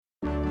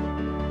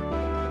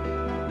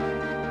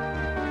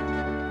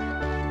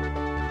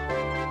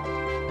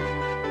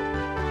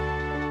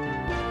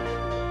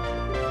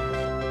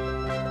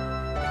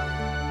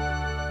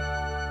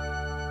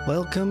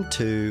Welcome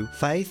to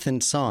Faith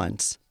and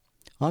Science.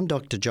 I'm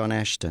Dr. John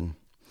Ashton,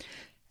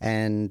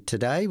 and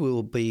today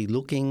we'll be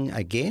looking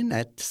again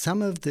at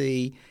some of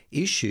the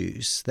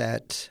issues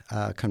that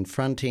are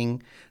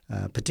confronting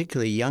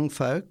particularly young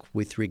folk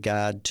with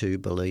regard to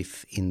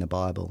belief in the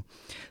Bible.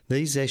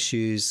 These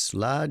issues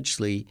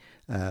largely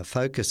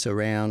focus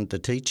around the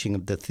teaching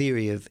of the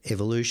theory of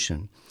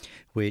evolution,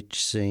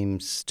 which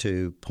seems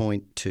to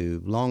point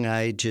to long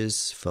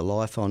ages for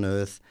life on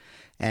Earth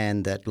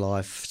and that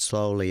life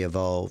slowly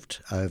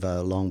evolved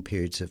over long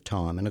periods of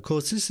time. And of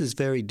course, this is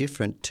very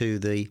different to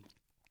the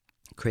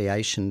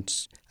creation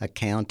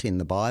account in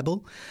the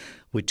Bible,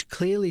 which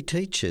clearly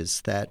teaches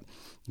that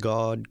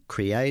God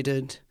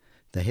created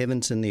the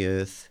heavens and the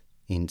earth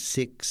in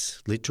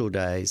 6 literal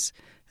days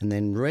and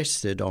then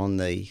rested on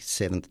the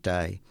 7th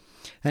day.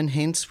 And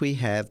hence we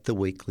have the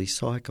weekly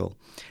cycle.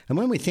 And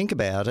when we think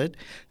about it,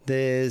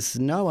 there's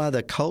no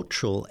other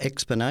cultural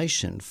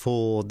explanation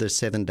for the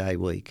 7-day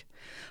week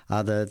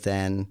other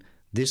than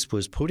this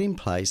was put in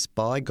place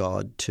by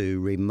God to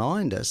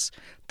remind us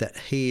that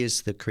He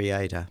is the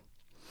Creator.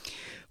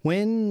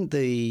 When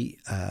the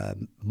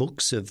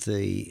books of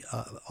the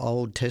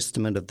Old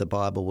Testament of the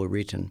Bible were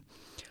written,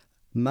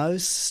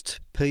 most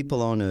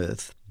people on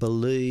earth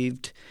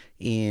believed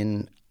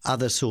in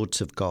other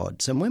sorts of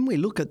gods. And when we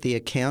look at the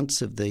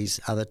accounts of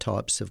these other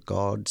types of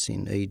gods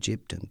in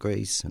Egypt and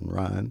Greece and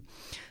Rome,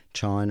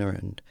 China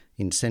and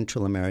in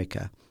Central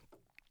America,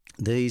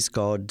 these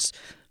gods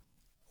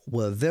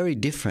were very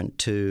different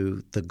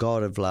to the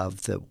God of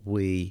love that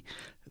we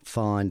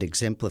find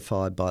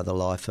exemplified by the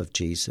life of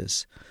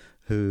Jesus,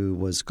 who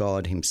was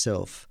God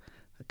Himself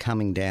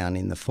coming down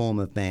in the form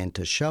of man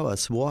to show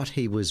us what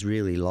He was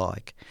really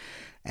like.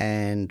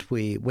 And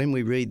when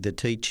we read the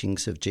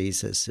teachings of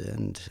Jesus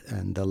and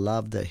the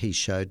love that He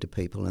showed to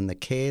people and the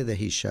care that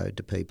He showed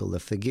to people, the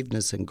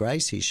forgiveness and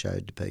grace He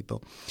showed to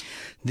people,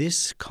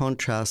 this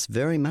contrasts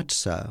very much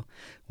so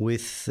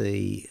with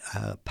the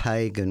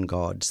pagan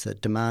gods that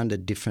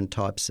demanded different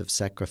types of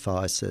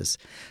sacrifices.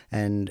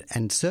 And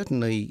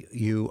certainly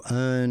you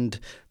earned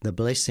the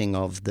blessing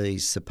of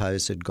these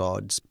supposed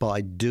gods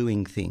by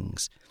doing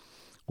things,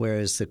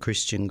 whereas the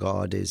Christian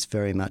God is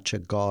very much a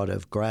God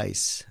of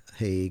grace.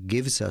 He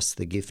gives us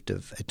the gift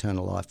of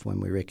eternal life when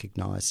we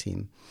recognise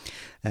Him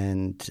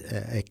and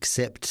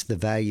accept the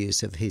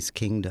values of His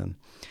kingdom.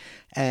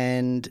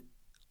 And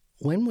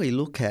when we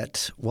look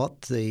at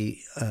what the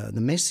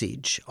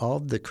message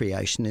of the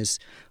creationist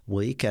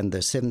week and the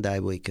 7-day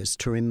week is,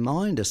 to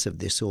remind us of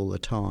this all the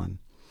time.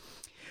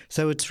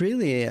 So it's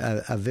really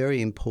a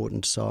very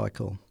important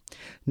cycle.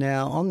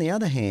 Now, on the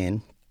other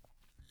hand,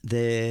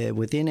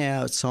 within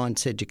our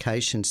science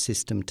education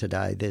system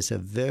today, there's a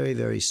very,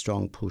 very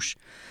strong push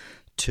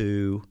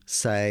to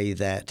say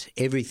that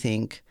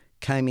everything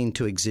came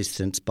into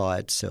existence by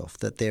itself,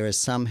 that there are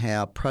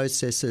somehow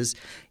processes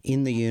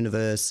in the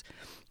universe,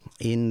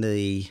 in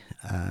the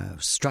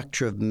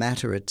structure of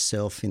matter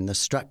itself, in the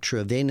structure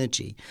of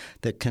energy,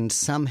 that can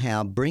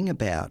somehow bring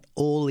about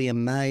all the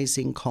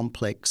amazing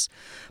complex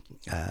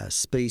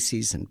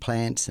species and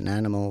plants and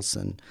animals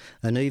and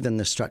even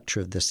the structure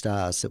of the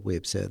stars that we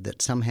observe,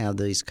 that somehow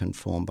these can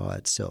form by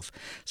itself.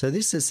 So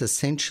this is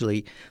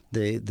essentially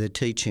the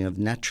teaching of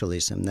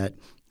naturalism, that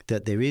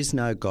there is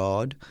no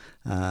God,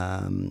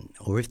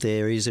 or if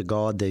there is a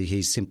God, that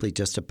He's simply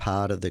just a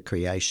part of the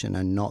creation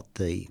and not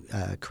the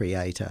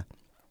creator.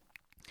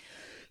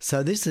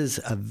 So this is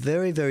a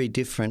very, very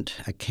different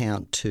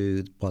account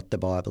to what the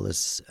Bible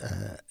is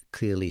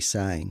clearly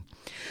saying.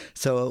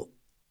 So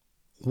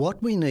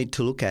what we need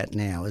to look at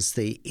now is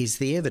the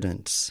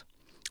evidence.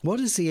 What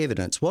is the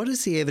evidence? What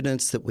is the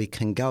evidence that we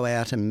can go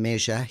out and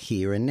measure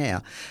here and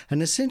now?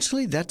 And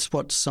essentially that's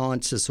what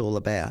science is all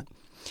about.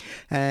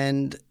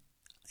 And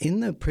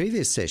in the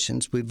previous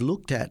sessions, we've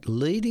looked at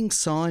leading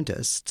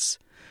scientists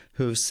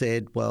who have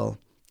said, well,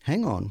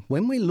 hang on,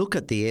 when we look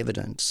at the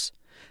evidence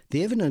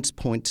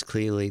points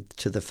clearly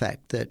to the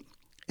fact that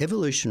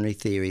evolutionary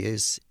theory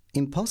is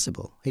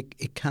impossible.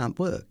 It can't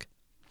work.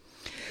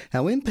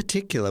 Now, in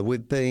particular,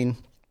 we've been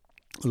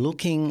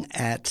looking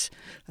at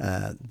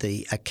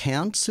the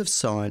accounts of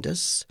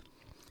scientists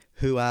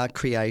who are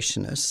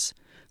creationists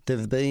that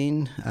have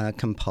been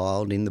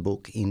compiled in the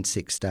book In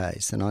 6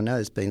 Days. And I know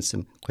there's been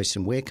some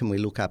question, where can we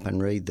look up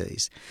and read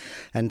these?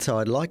 And so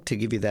I'd like to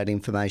give you that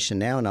information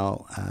now, and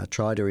I'll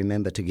try to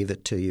remember to give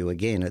it to you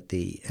again at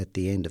the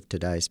end of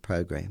today's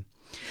program.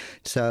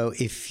 So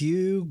if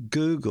you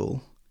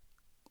Google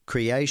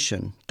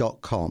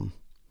creation.com,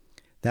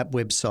 that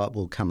website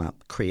will come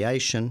up,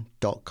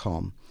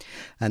 creation.com.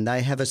 And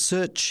they have a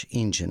search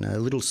engine, a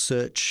little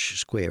search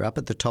square up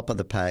at the top of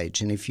the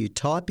page. And if you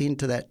type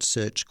into that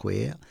search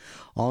square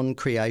on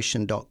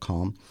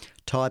creation.com,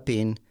 type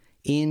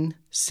in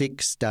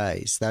 6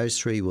 days, those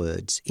 3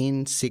 words,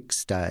 in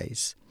 6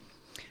 days,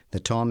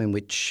 the time in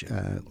which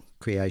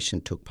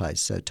creation took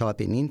place. So type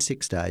in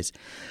 6 days.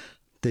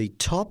 The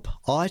top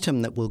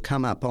item that will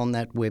come up on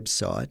that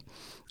website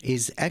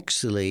is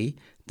actually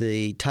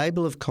the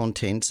table of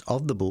contents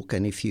of the book,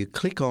 and if you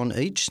click on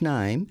each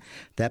name,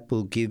 that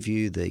will give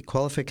you the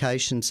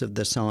qualifications of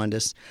the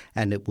scientists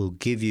and it will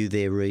give you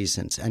their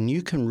reasons. And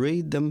you can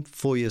read them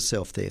for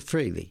yourself there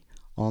freely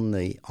on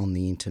the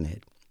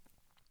internet.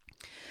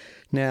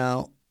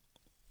 Now,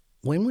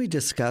 when we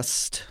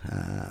discussed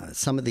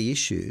some of the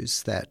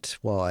issues that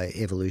why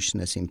evolution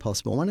is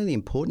impossible, one of the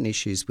important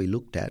issues we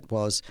looked at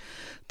was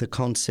the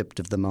concept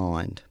of the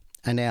mind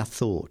and our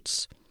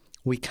thoughts.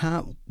 We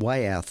can't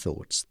weigh our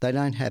thoughts. They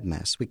don't have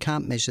mass. We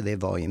can't measure their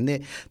volume.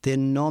 They're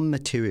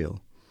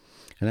non-material.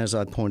 And as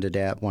I pointed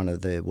out, one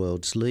of the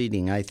world's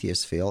leading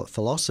atheist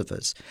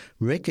philosophers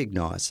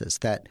recognises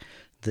that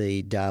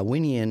the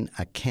Darwinian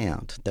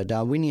account, the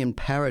Darwinian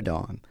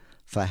paradigm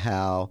for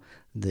how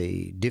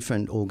the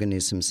different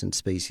organisms and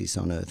species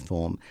on Earth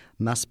form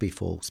must be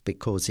false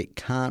because it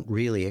can't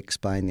really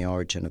explain the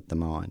origin of the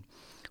mind.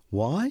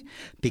 Why?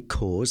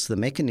 Because the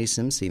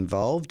mechanisms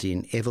involved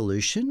in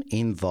evolution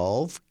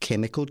involve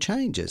chemical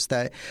changes.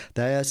 They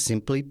are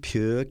simply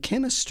pure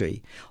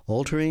chemistry,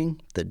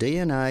 altering the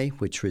DNA,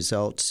 which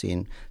results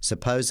in,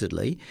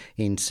 supposedly,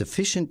 in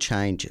sufficient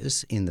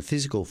changes in the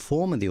physical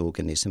form of the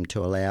organism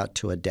to allow it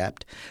to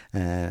adapt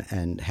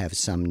and have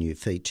some new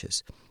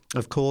features.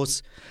 Of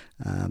course,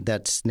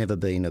 that's never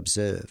been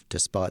observed,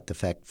 despite the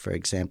fact, for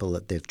example,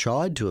 that they've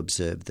tried to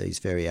observe these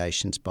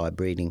variations by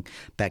breeding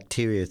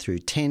bacteria through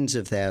tens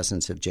of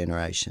thousands of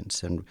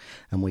generations. And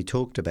we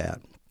talked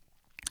about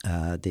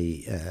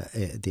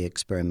the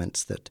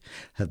experiments that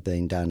have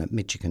been done at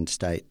Michigan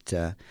State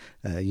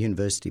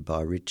University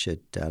by Richard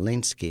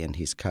Lenski and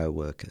his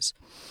co-workers.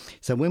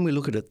 So when we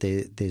look at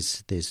it,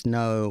 there's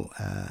no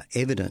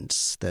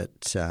evidence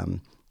that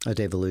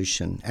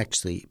evolution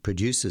actually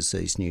produces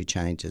these new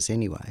changes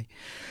anyway.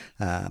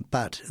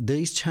 But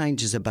these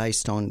changes are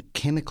based on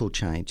chemical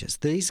changes.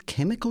 These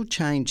chemical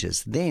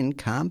changes then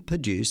can't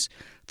produce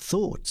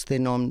thoughts. They're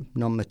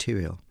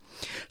non-material.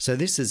 So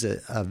this is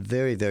a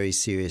very, very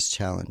serious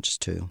challenge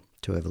to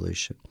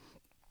evolution.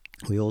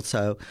 We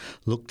also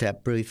looked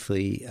at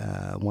briefly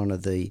one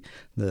of the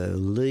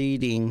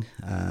leading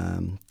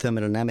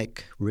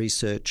thermodynamic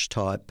research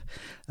type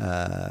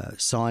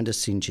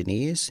scientists,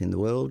 engineers in the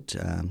world,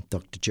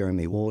 Dr.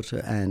 Jeremy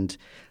Walter, and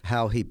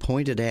how he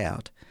pointed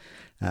out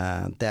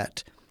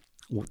that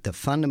the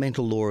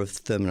fundamental law of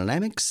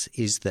thermodynamics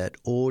is that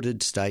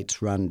ordered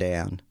states run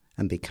down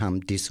and become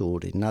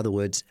disordered. In other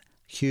words,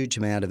 huge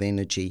amount of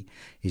energy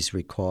is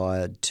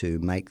required to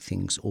make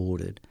things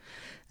ordered.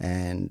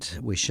 And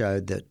we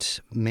showed that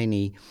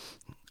many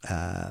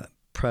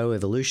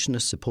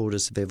pro-evolutionists,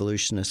 supporters of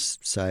evolutionists,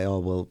 say, oh,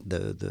 well,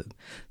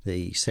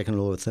 the second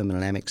law of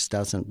thermodynamics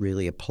doesn't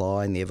really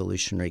apply in the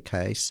evolutionary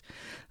case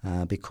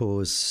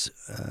because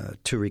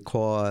to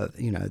require,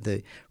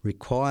 the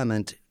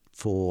requirement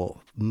for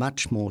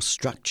much more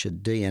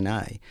structured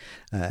DNA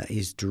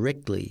is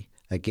directly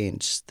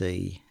against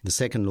the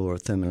second law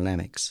of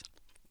thermodynamics.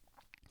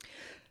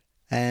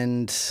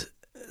 And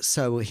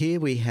so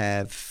here we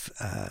have,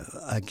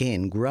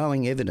 again,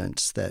 growing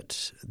evidence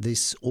that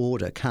this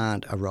order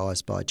can't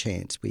arise by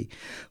chance.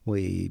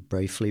 We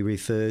briefly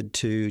referred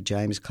to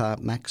James Clerk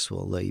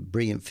Maxwell, the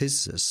brilliant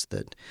physicist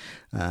that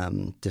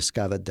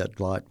discovered that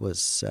light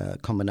was a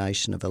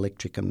combination of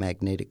electric and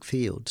magnetic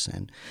fields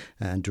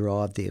and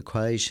derived the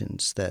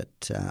equations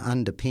that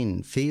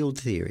underpin field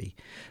theory,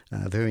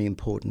 a very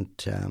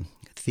important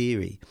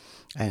theory.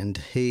 And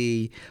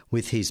he,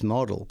 with his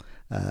model,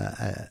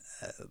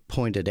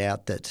 pointed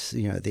out that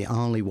the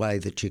only way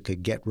that you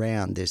could get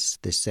round this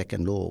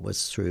second law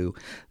was through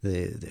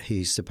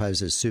he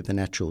supposes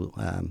supernatural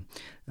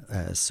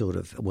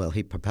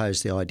he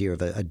proposed the idea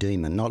of a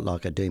demon, not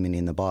like a demon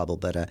in the Bible,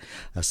 but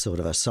a sort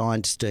of a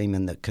science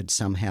demon that could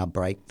somehow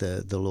break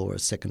the law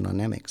of second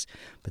dynamics.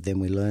 But then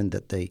we learned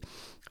that the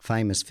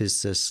famous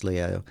physicist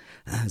Leo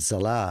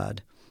Szilard,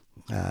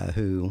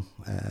 who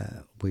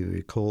we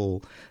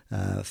recall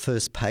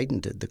first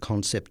patented the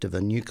concept of a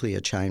nuclear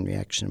chain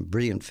reaction, a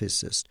brilliant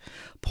physicist,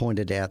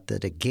 pointed out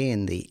that,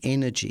 again, the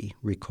energy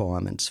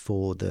requirements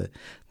for the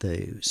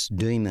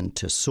demon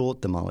to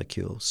sort the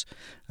molecules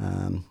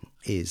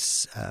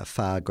is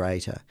far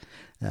greater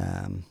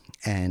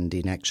and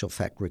in actual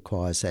fact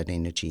requires that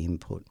energy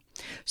input.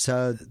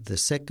 So the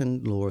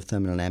second law of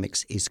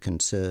thermodynamics is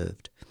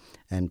conserved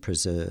and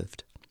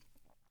preserved.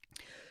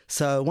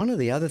 So one of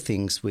the other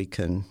things we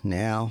can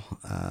now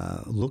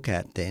look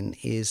at then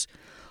is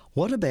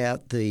what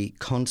about the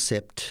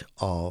concept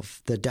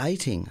of the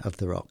dating of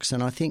the rocks?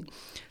 And I think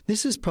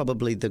this is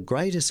probably the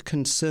greatest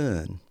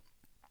concern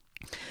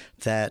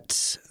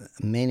that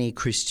many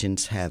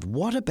Christians have.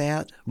 What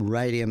about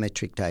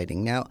radiometric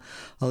dating? Now,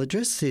 I'll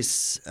address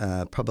this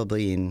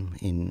probably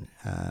in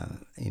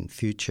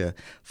future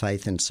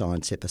faith and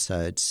science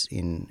episodes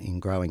in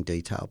growing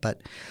detail.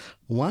 But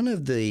one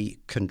of the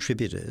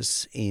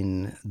contributors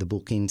in the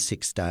book In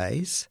 6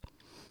 Days,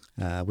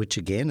 which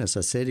again, as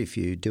I said, if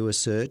you do a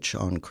search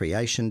on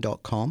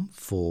creation.com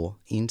for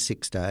In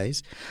 6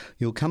 Days,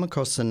 you'll come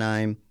across the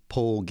name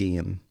Paul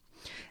Guillaume.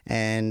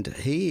 And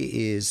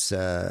he is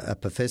a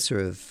professor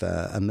of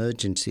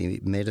emergency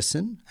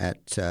medicine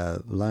at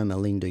Loma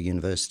Linda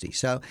University.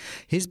 So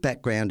his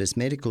background is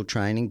medical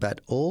training, but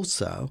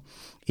also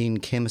in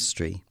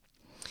chemistry.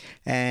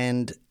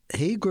 And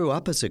he grew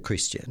up as a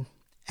Christian,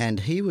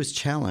 and he was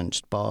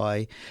challenged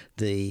by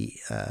the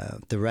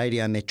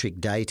radiometric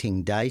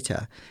dating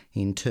data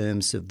in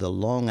terms of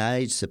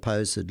the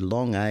supposed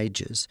long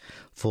ages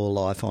for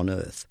life on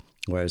Earth.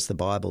 Whereas the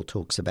Bible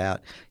talks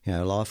about,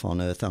 life on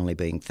Earth only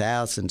being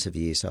thousands of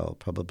years old,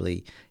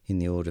 probably in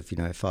the order of,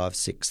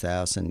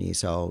 5,000-6,000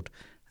 years old,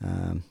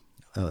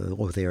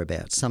 or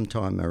thereabouts,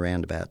 sometime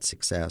around about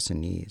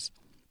 6,000 years.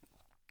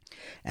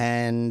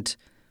 And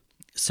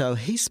so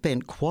he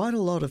spent quite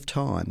a lot of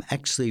time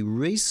actually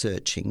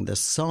researching the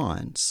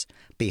science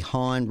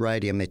behind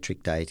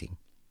radiometric dating.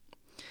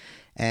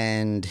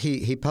 And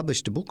he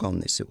published a book on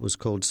this. It was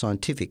called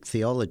Scientific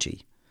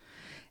Theology.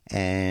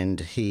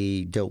 And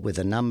he dealt with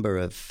a number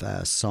of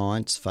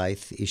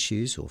faith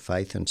issues, or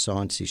faith and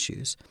science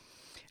issues,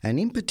 and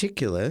in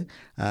particular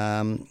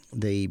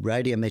the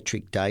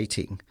radiometric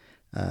dating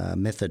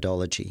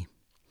methodology.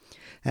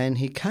 And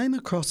he came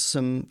across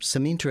some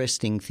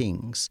interesting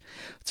things.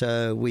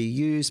 So we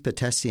use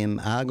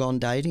potassium-argon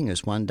dating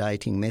as one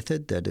dating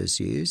method that is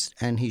used,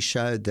 and he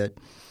showed that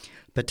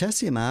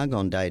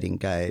potassium-argon dating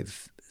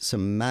gave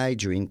some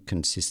major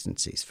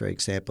inconsistencies. For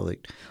example,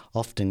 it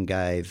often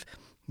gave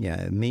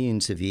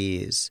millions of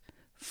years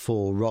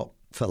for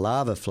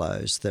lava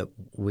flows that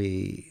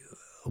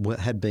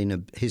had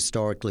been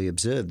historically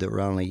observed that were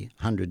only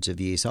hundreds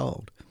of years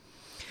old.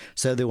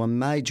 So there were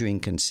major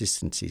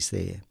inconsistencies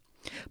there.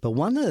 But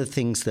one of the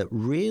things that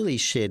really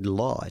shed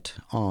light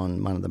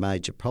on one of the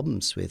major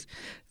problems with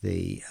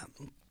the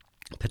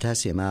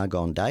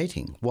potassium-argon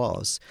dating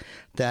was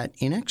that,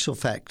 in actual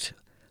fact,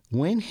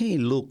 when he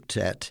looked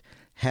at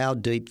how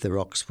deep the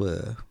rocks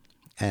were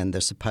and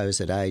the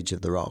supposed age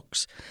of the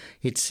rocks,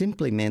 it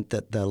simply meant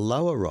that the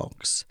lower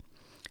rocks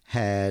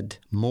had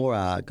more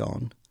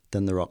argon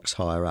than the rocks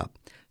higher up.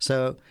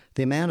 So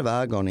the amount of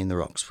argon in the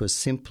rocks was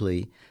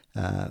simply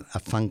a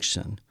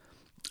function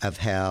of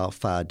how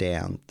far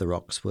down the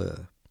rocks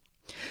were.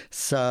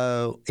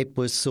 So it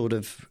was sort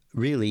of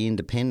really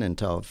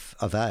independent of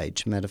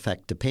age. Matter of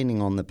fact, depending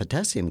on the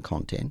potassium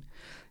content,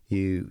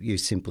 you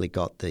simply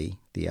got the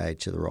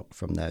age of the rock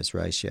from those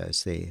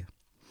ratios there.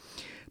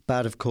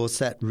 But, of course,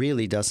 that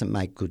really doesn't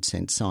make good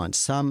sense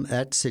science.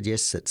 That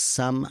suggests that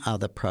some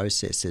other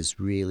process is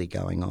really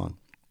going on.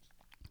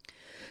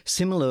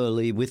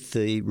 Similarly, with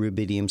the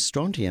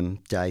rubidium-strontium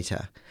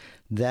data,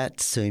 that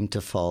seemed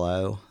to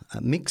follow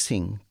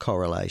mixing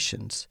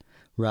correlations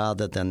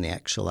rather than the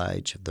actual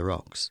age of the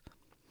rocks.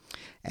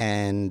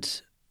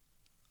 And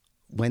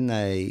when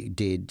they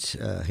did,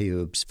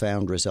 he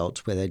found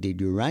results where they did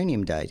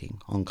uranium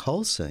dating on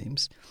coal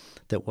seams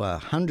that were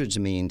hundreds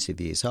of millions of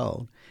years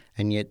old,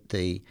 and yet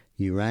the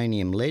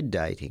uranium-lead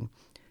dating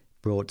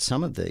brought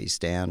some of these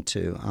down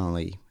to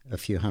only a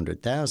few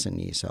 100,000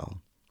 years old.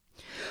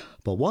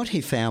 But what he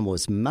found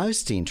was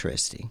most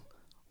interesting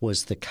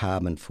was the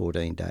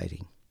carbon-14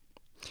 dating.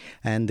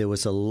 And there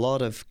was a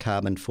lot of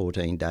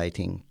carbon-14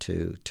 dating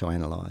to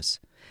analyse.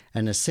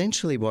 And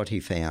essentially what he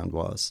found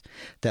was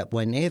that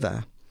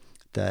whenever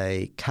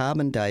they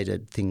carbon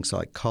dated things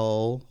like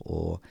coal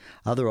or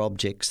other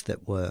objects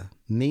that were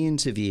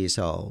millions of years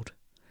old,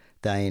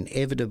 they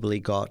inevitably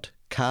got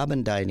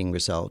carbon dating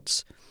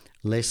results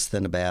less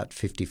than about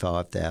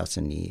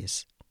 55,000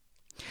 years.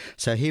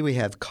 So here we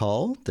have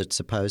coal that's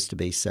supposed to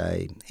be,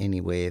 say,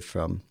 anywhere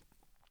from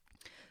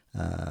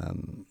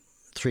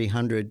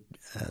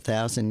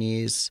 300,000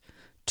 years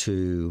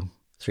to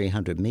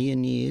 300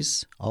 million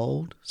years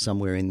old,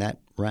 somewhere in that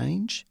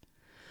range.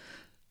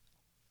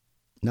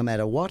 No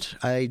matter what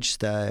age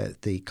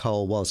the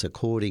coal was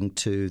according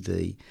to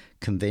the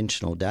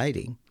conventional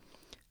dating,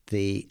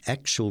 the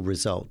actual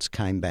results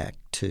came back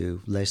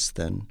to less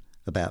than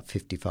about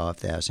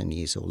 55,000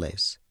 years or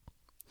less.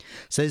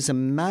 So there's a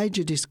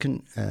major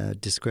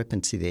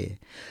discrepancy there.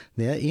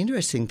 The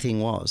interesting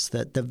thing was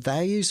that the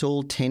values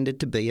all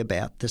tended to be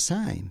about the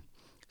same.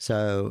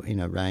 So in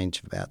a range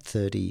of about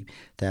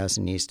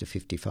 30,000 years to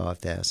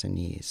 55,000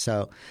 years.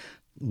 So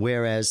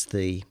whereas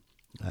the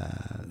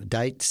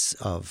dates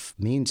of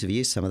millions of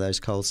years, some of those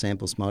coal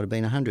samples might have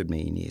been 100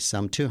 million years,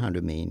 some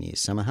 200 million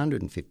years, some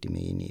 150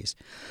 million years.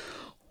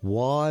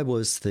 Why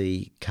was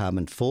the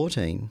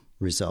carbon-14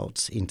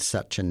 results in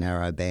such a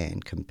narrow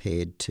band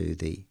compared to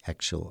the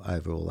actual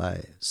overall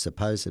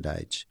supposed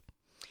age?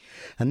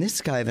 And this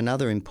gave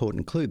another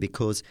important clue,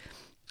 because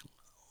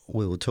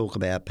we will talk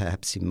about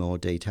perhaps in more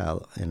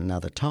detail in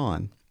another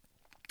time,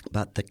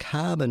 but the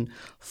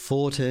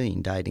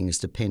carbon-14 dating is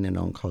dependent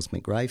on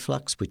cosmic ray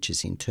flux, which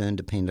is in turn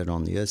dependent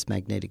on the Earth's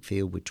magnetic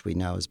field, which we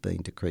know has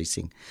been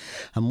decreasing.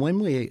 And when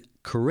we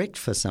correct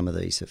for some of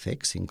these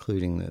effects,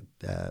 including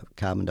the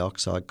carbon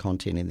dioxide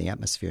content in the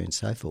atmosphere and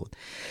so forth,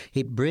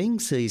 it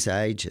brings these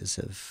ages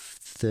of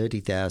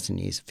 30,000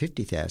 years,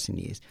 50,000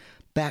 years,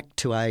 back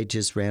to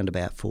ages round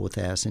about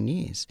 4,000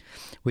 years,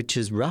 which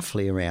is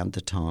roughly around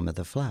the time of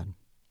the flood.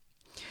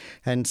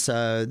 And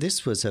so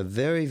this was a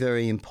very,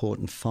 very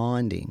important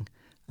finding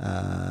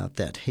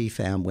that he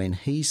found when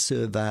he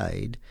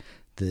surveyed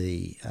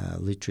the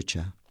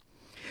literature.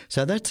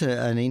 So that's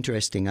an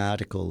interesting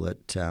article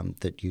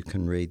that you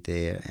can read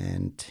there,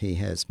 and he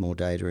has more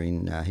data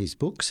in his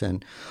books.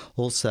 And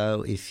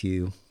also, if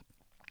you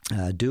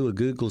do a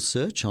Google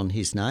search on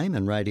his name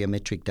and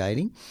radiometric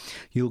dating,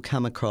 you'll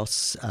come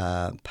across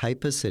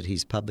papers that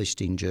he's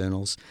published in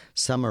journals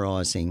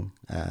summarising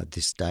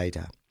this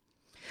data.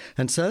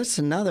 And so that's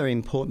another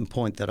important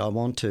point that I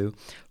want to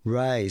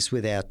raise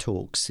with our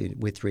talks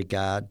with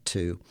regard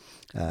to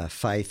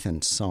faith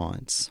and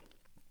science.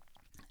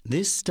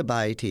 This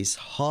debate is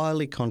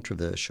highly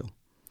controversial,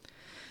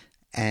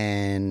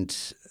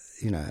 and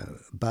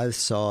both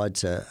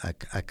sides are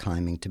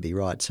claiming to be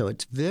right. So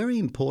it's very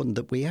important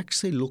that we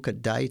actually look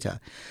at data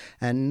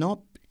and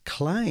not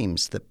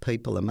claims that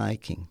people are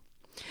making.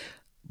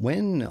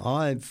 When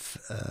I've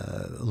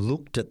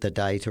looked at the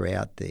data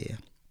out there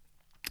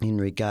in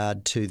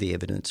regard to the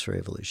evidence for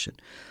evolution,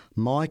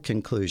 my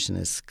conclusion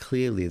is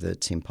clearly that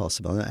it's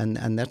impossible,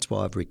 and that's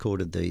why I've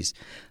recorded these,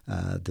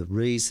 the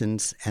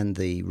reasons and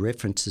the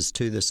references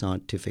to the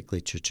scientific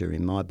literature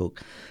in my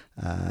book,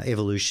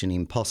 Evolution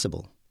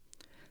Impossible,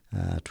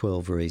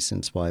 12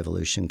 Reasons Why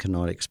Evolution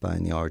Cannot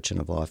Explain the Origin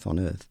of Life on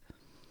Earth.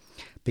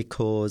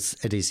 Because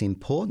it is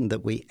important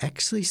that we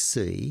actually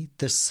see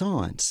the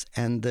science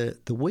and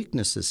the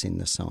weaknesses in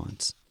the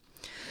science.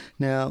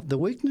 Now, the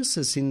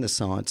weaknesses in the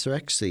science are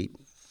actually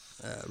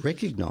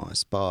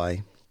recognised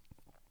by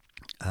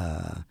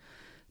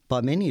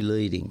many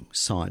leading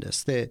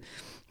scientists.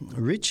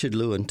 Richard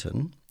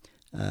Lewontin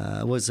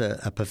was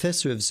a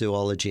professor of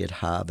zoology at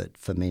Harvard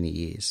for many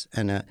years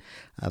and a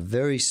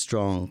very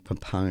strong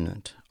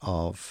proponent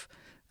of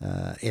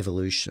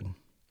evolution.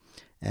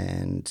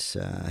 And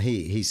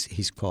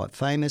he's quite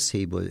famous.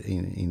 He was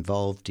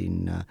involved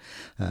in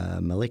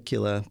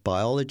molecular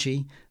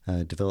biology,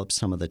 developed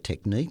some of the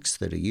techniques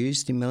that are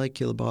used in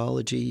molecular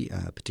biology,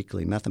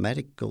 particularly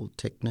mathematical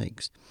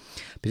techniques.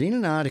 But in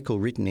an article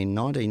written in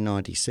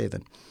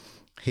 1997,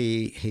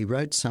 he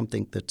wrote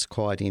something that's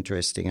quite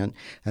interesting.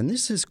 And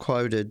this is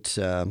quoted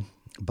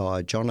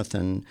by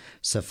Jonathan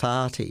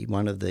Sarfati,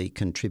 one of the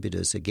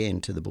contributors again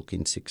to the book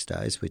in 6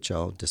 days, which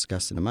I'll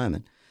discuss in a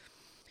moment.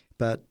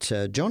 But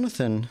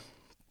Jonathan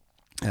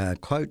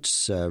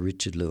quotes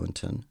Richard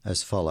Lewontin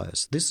as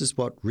follows. This is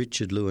what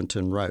Richard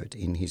Lewontin wrote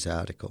in his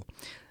article.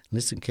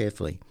 Listen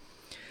carefully.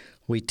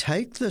 We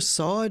take the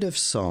side of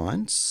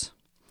science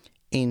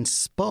in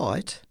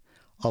spite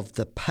of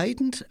the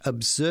patent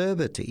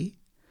absurdity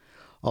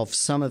of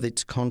some of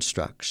its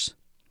constructs,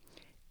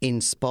 in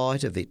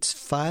spite of its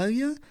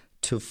failure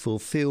to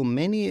fulfil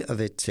many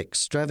of its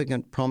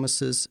extravagant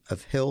promises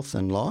of health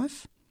and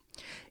life,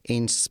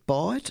 in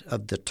spite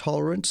of the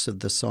tolerance of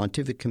the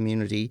scientific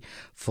community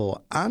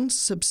for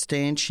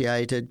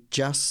unsubstantiated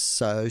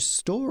just-so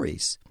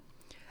stories.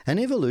 And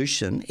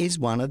evolution is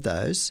one of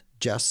those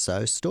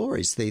just-so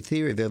stories. The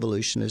theory of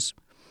evolution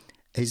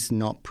is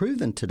not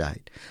proven to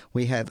date.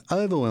 We have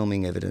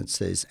overwhelming evidence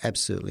that is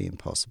absolutely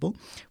impossible.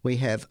 We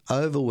have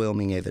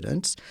overwhelming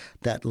evidence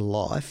that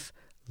life,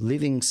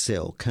 living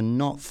cell,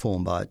 cannot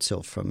form by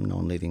itself from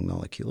non-living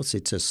molecules.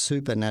 It's a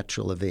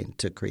supernatural event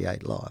to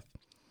create life.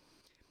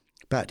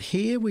 But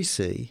here we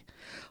see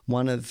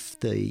one of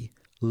the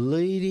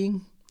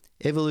leading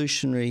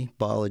evolutionary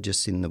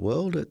biologists in the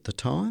world at the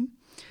time,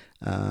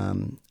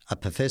 a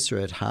professor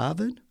at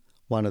Harvard,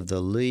 one of the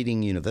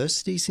leading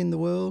universities in the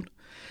world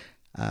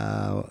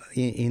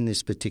in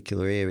this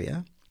particular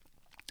area.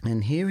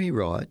 And here he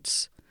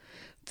writes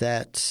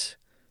that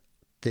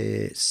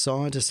the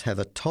scientists have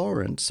a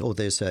tolerance, or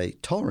there's a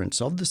tolerance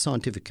of the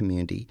scientific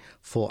community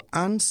for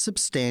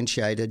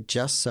unsubstantiated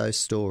just-so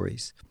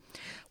stories.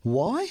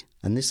 Why?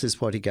 And this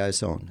is what he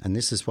goes on, and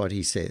this is what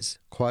he says,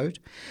 quote,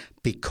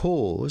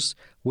 because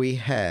we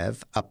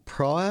have a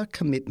prior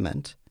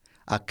commitment,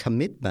 a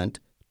commitment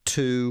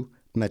to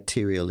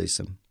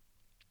materialism.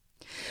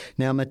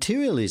 Now,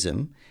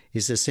 materialism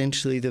is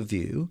essentially the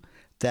view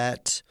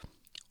that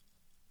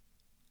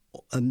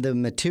the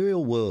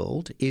material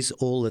world is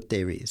all that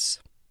there is,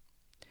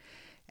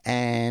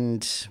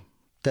 and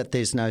that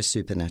there's no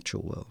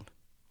supernatural world.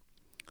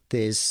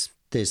 There's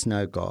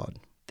no God.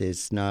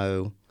 There's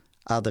no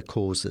other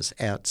causes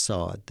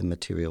outside the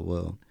material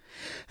world.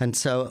 And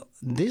so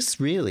this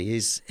really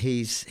is,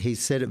 he's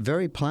said it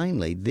very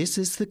plainly, this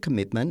is the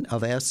commitment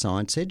of our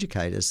science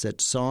educators,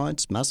 that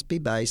science must be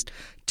based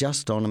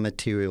just on a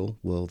material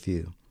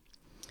worldview.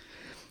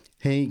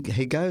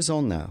 He goes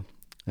on though,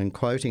 and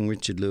quoting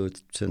Richard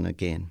Lewontin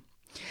again,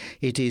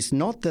 it is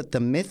not that the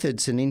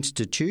methods and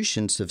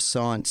institutions of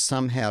science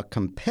somehow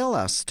compel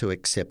us to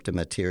accept a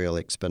material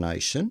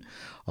explanation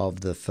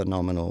of the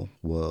phenomenal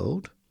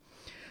world,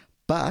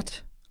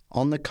 but,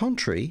 on the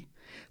contrary,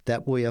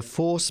 that we are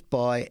forced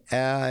by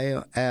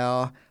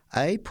our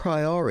a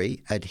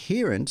priori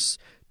adherence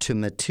to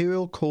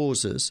material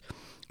causes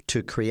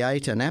to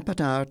create an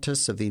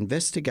apparatus of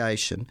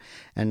investigation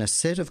and a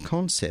set of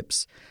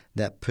concepts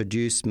that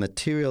produce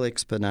material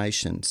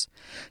explanations,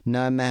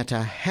 no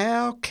matter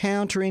how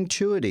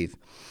counterintuitive,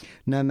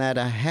 no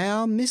matter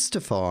how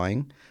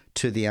mystifying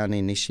to the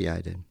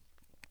uninitiated.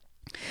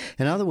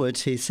 In other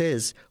words, he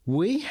says,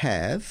 we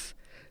have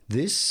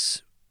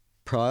this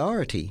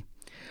priority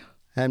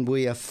and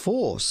we are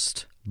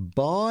forced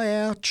by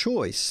our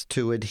choice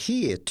to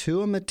adhere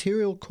to a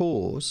material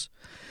cause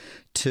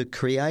to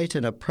create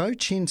an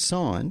approach in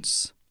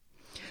science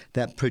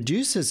that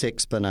produces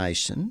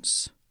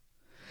explanations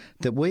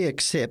that we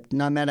accept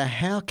no matter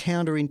how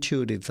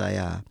counterintuitive they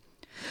are.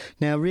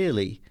 Now,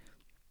 really,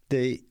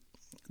 the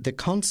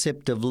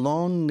concept of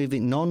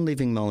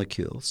non-living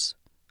molecules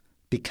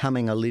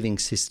becoming a living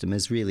system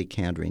is really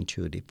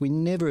counterintuitive. We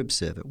never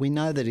observe it. We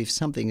know that if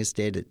something is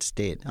dead, it's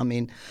dead. I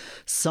mean,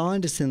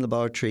 scientists in the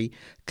laboratory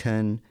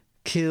can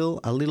kill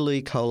a little E.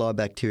 coli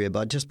bacteria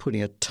by just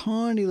putting a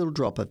tiny little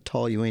drop of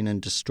toluene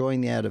and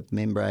destroying the outer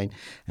membrane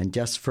and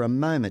just for a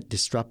moment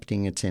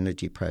disrupting its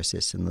energy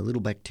process, and the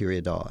little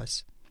bacteria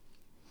dies.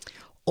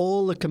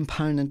 All the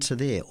components are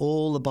there.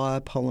 All the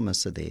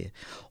biopolymers are there.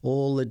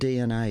 All the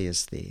DNA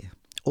is there.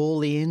 All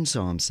the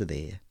enzymes are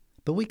there.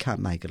 But we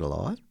can't make it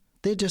alive.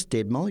 They're just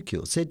dead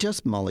molecules. They're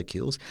just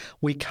molecules.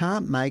 We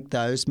can't make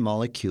those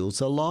molecules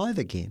alive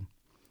again,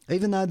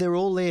 even though they're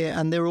all there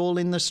and they're all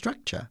in the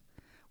structure.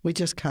 We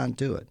just can't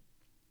do it.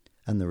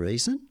 And the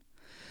reason?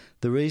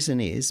 The reason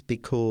is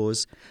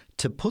because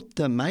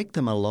to make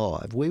them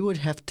alive, we would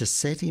have to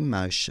set in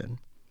motion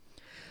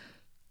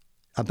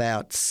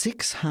about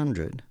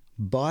 600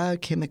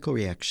 biochemical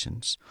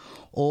reactions,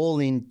 all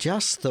in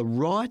just the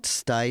right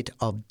state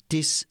of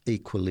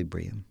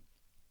disequilibrium.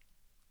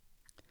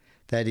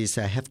 That is,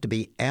 they have to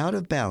be out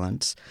of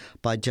balance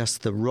by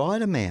just the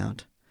right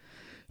amount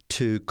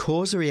to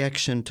cause a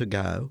reaction to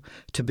go,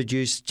 to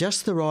produce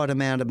just the right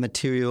amount of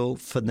material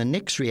for the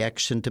next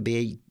reaction to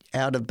be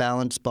out of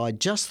balance by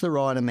just the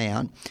right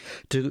amount,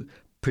 to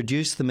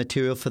produce the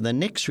material for the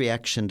next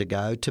reaction to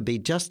go, to be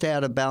just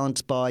out of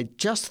balance by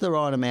just the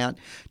right amount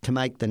to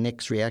make the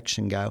next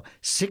reaction go.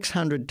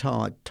 600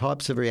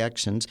 types of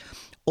reactions,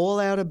 all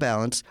out of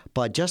balance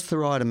by just the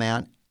right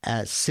amount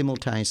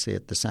simultaneously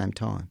at the same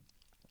time.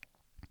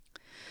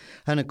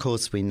 And, of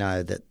course, we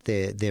know that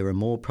there are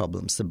more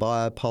problems. The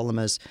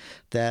biopolymers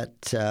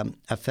that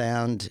are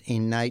found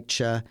in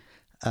nature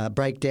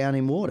break down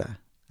in water.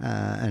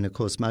 And, of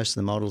course, most of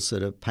the models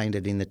that are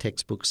painted in the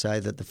textbook say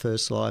that the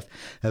first life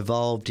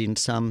evolved in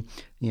some,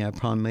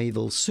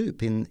 primeval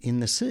soup in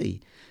the sea.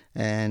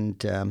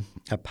 And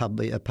a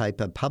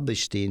paper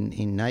published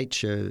in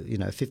Nature,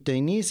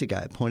 15 years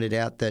ago pointed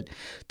out that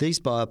these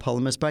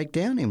biopolymers break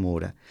down in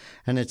water.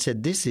 And it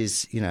said this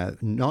is,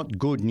 not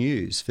good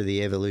news for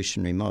the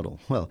evolutionary model.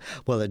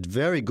 Well, it's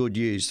very good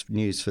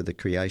news for the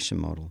creation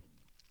model.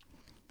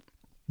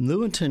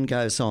 Lewontin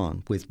goes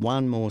on with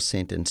one more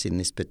sentence in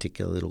this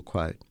particular little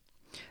quote.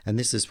 And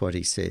this is what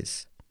he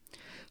says,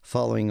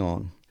 following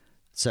on.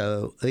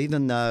 So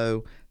even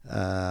though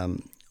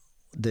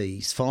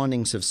these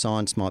findings of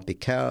science might be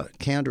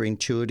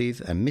counterintuitive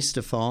and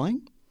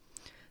mystifying,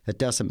 it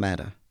doesn't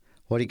matter.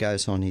 What he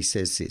goes on, he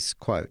says this,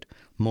 quote,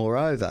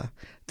 "Moreover,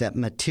 that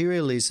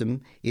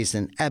materialism is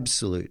an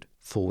absolute,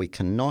 for we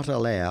cannot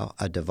allow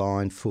a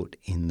divine foot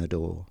in the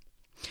door."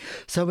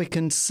 So we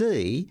can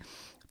see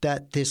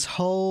that this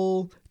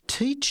whole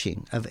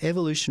teaching of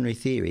evolutionary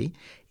theory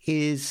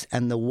is,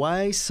 and the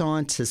way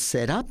science is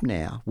set up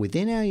now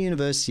within our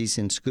universities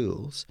and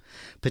schools,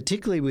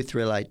 particularly with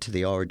relate to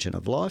the origin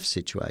of life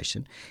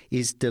situation,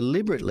 is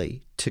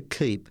deliberately to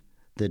keep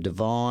the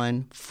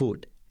divine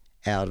foot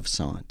out of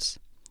science.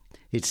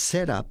 It's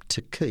set up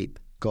to keep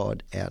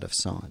God out of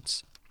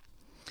science.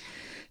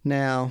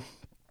 Now,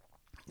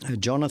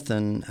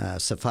 Jonathan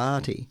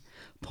Sarfati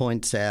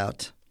points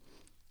out,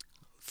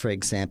 for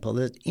example,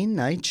 that in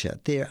nature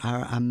there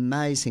are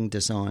amazing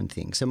design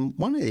things. And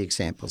one of the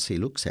examples he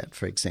looks at,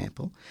 for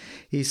example,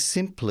 is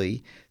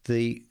simply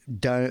the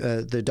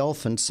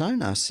dolphin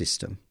sonar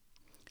system.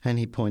 And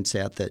he points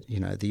out that,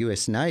 the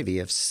US Navy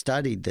have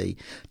studied the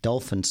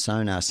dolphin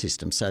sonar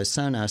system. So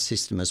sonar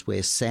system is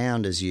where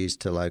sound is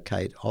used to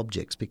locate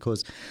objects,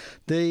 because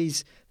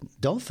these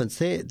dolphins,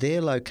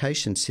 their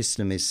location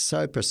system is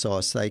so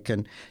precise they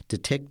can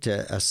detect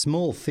a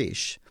small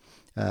fish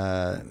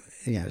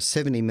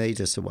 70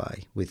 metres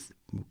away with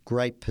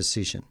great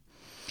precision.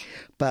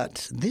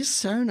 But this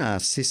sonar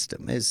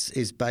system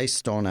is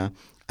based on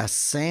a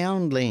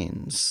sound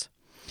lens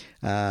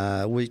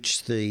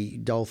which the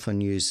dolphin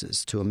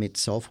uses to emit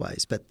sulph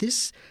waves. But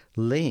this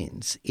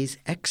lens is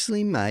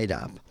actually made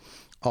up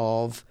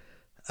of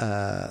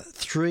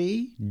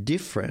 3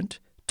 different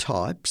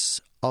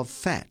types of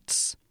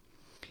fats.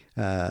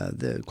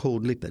 They're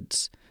called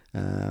lipids.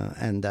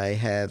 And they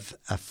have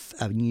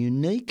a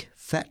unique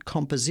fat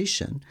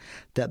composition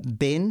that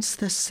bends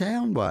the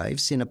sound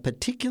waves in a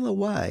particular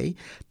way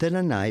that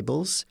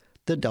enables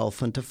the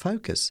dolphin to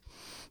focus.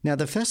 Now,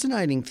 the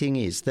fascinating thing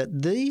is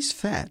that these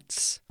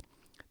fats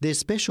They're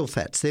special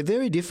fats. They're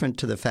very different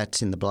to the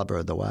fats in the blubber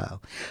of the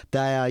whale.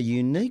 They are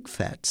unique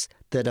fats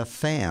that are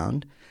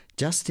found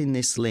just in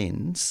this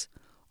lens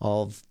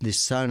of this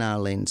sonar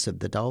lens of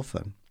the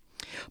dolphin.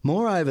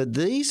 Moreover,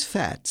 these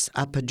fats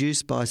are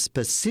produced by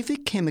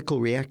specific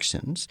chemical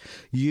reactions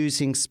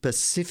using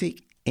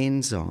specific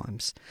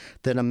enzymes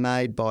that are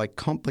made by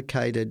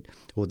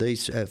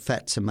these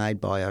fats are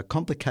made by a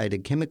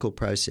complicated chemical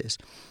process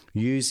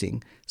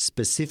using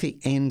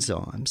specific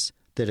enzymes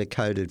that are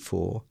coded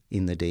for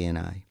in the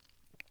DNA.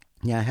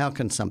 Now, how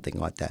can something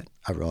like that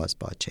arise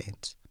by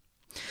chance?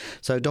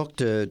 So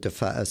Dr.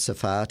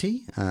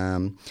 Sarfati,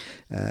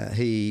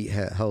 he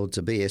holds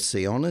a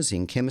BSc Honours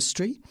in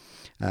Chemistry,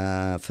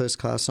 first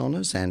class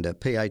honours, and a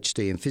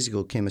PhD in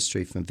Physical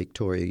Chemistry from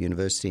Victoria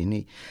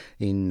University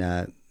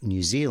in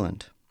New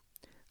Zealand,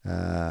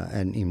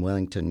 and in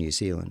Wellington, New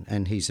Zealand.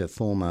 And he's a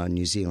former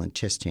New Zealand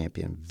chess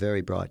champion,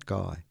 very bright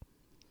guy.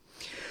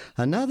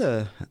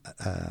 Another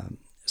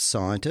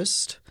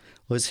scientist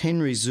was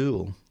Henry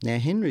Zuhl. Now,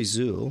 Henry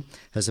Zuhl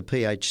has a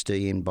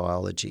PhD in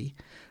biology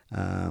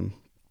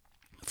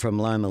from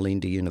Loma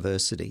Linda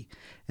University,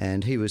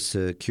 and he was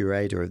the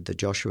curator of the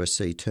Joshua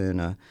C.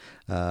 Turner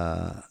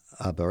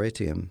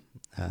Arboretum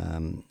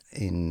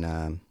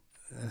in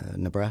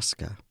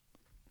Nebraska.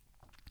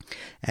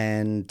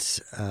 And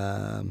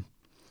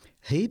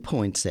he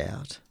points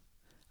out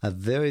a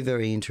very,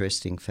 very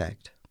interesting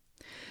fact,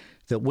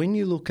 that when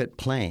you look at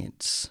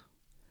plants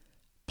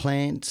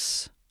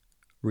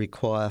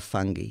require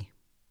fungi,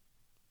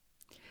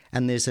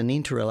 and there's an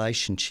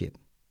interrelationship,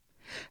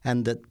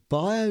 and that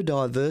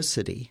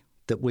biodiversity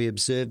that we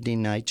observed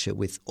in nature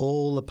with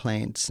all the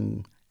plants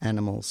and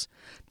animals,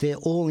 they're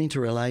all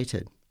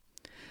interrelated.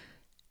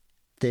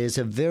 There's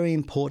a very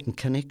important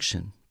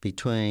connection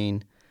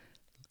between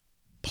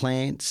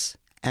plants,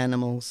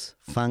 animals,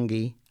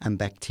 fungi, and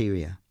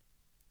bacteria.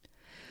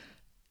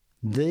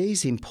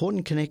 These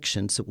important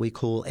connections that we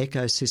call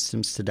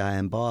ecosystems today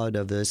and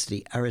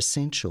biodiversity are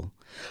essential.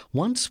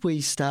 Once we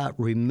start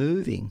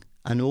removing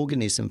an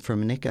organism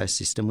from an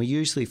ecosystem, we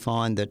usually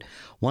find that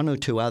one or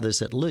two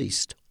others at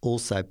least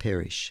also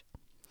perish.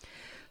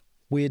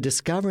 We're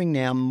discovering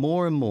now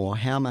more and more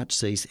how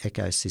much these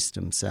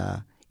ecosystems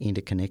are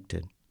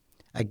interconnected.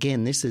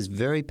 Again, this is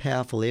very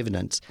powerful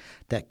evidence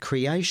that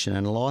creation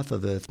and life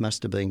of Earth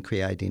must have been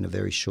created in a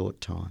very short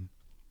time.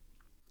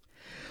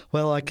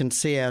 Well, I can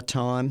see our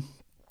time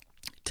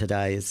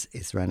today is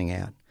running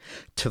out.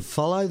 To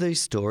follow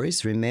these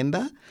stories,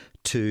 remember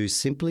to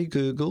simply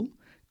Google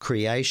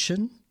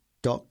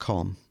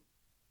creation.com.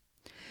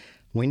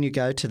 When you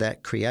go to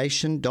that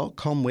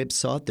creation.com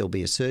website, there'll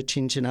be a search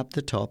engine up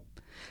the top,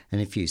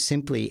 and if you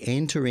simply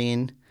enter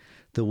in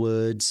the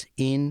words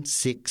 "in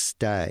 6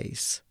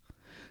 days,"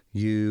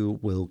 you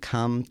will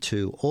come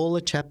to all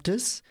the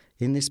chapters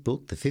in this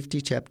book, the 50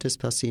 chapters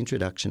plus the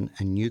introduction,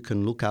 and you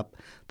can look up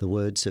the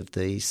words of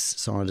these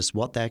scientists,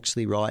 what they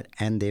actually write,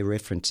 and their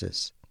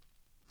references.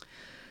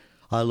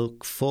 I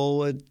look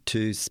forward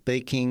to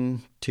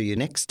speaking to you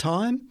next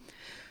time.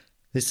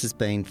 This has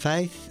been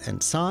Faith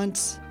and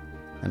Science,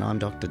 and I'm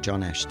Dr.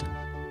 John Ashton.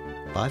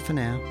 Bye for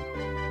now.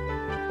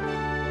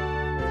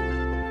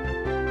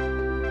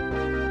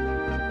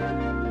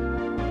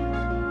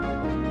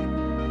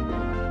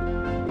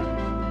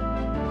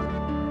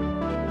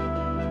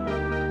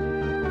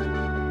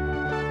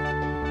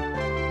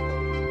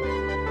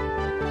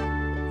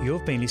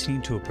 You've been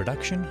listening to a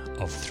production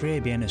of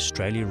 3ABN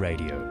Australia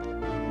Radio.